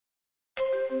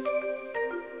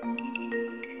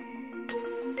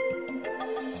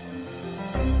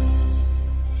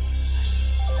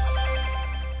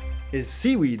Is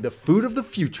seaweed the food of the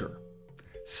future?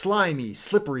 Slimy,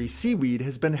 slippery seaweed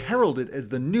has been heralded as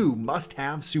the new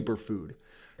must-have superfood.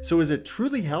 So is it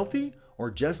truly healthy or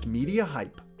just media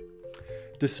hype?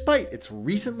 Despite its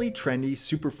recently trendy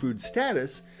superfood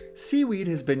status, seaweed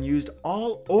has been used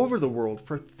all over the world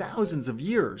for thousands of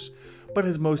years, but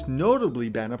has most notably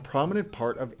been a prominent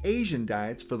part of Asian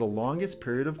diets for the longest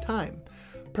period of time,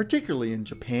 particularly in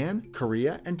Japan,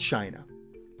 Korea, and China.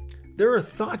 There are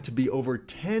thought to be over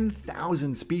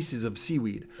 10,000 species of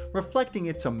seaweed, reflecting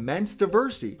its immense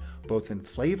diversity, both in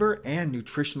flavor and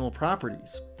nutritional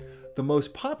properties. The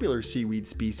most popular seaweed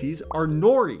species are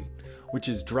nori, which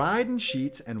is dried in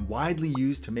sheets and widely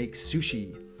used to make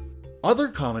sushi. Other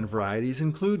common varieties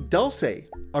include dulse,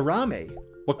 arame,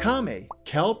 wakame,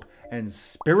 kelp, and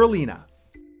spirulina.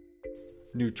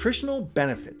 Nutritional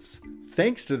benefits.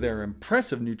 Thanks to their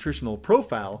impressive nutritional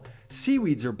profile,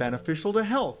 seaweeds are beneficial to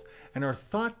health and are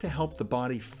thought to help the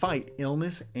body fight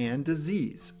illness and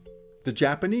disease. The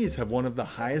Japanese have one of the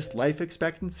highest life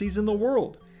expectancies in the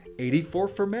world, 84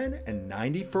 for men and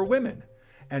 90 for women.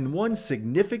 And one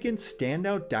significant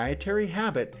standout dietary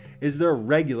habit is their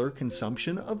regular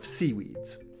consumption of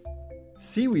seaweeds.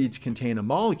 Seaweeds contain a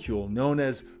molecule known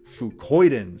as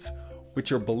fucoidins,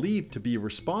 which are believed to be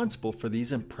responsible for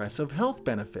these impressive health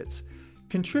benefits,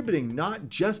 contributing not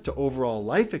just to overall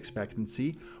life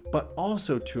expectancy, but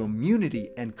also to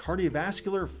immunity and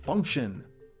cardiovascular function.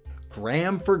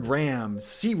 Gram for gram,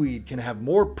 seaweed can have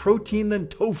more protein than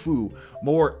tofu,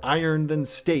 more iron than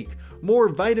steak, more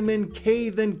vitamin K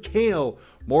than kale,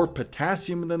 more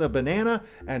potassium than a banana,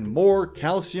 and more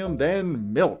calcium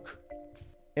than milk.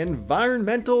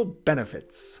 Environmental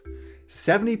benefits.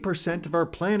 70% of our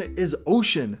planet is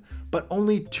ocean, but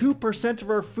only 2% of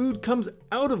our food comes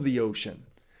out of the ocean.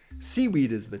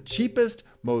 Seaweed is the cheapest,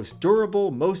 most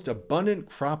durable, most abundant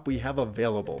crop we have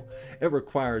available. It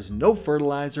requires no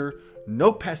fertilizer,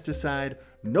 no pesticide,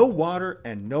 no water,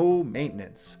 and no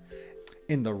maintenance.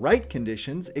 In the right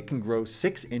conditions, it can grow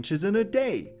 6 inches in a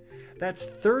day. That's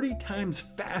 30 times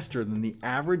faster than the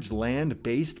average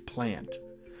land-based plant.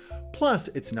 Plus,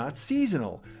 it's not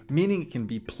seasonal, meaning it can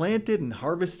be planted and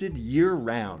harvested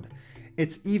year-round.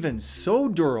 It's even so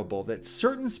durable that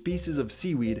certain species of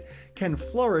seaweed can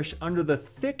flourish under the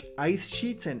thick ice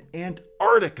sheets in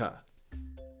Antarctica.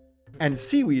 And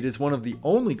seaweed is one of the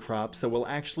only crops that will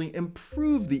actually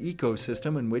improve the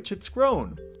ecosystem in which it's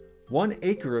grown. 1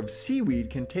 acre of seaweed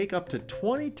can take up to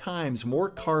 20 times more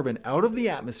carbon out of the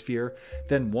atmosphere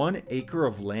than 1 acre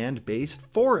of land-based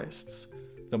forests.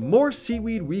 The more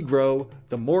seaweed we grow,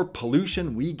 the more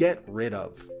pollution we get rid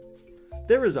of.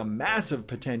 There is a massive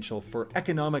potential for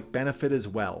economic benefit as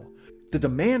well. The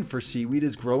demand for seaweed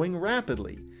is growing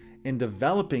rapidly. In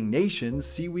developing nations,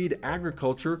 seaweed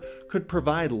agriculture could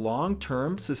provide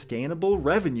long-term sustainable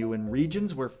revenue in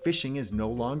regions where fishing is no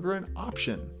longer an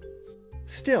option.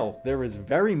 Still, there is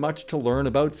very much to learn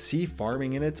about sea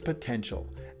farming and its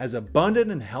potential. As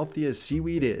abundant and healthy as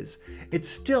seaweed is, it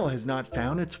still has not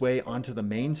found its way onto the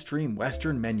mainstream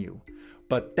Western menu.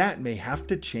 But that may have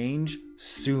to change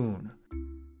soon.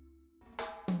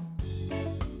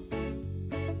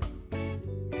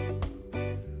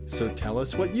 So tell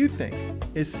us what you think.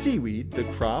 Is seaweed the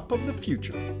crop of the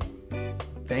future?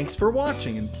 Thanks for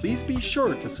watching, and please be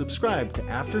sure to subscribe to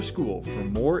After School for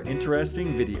more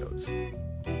interesting videos.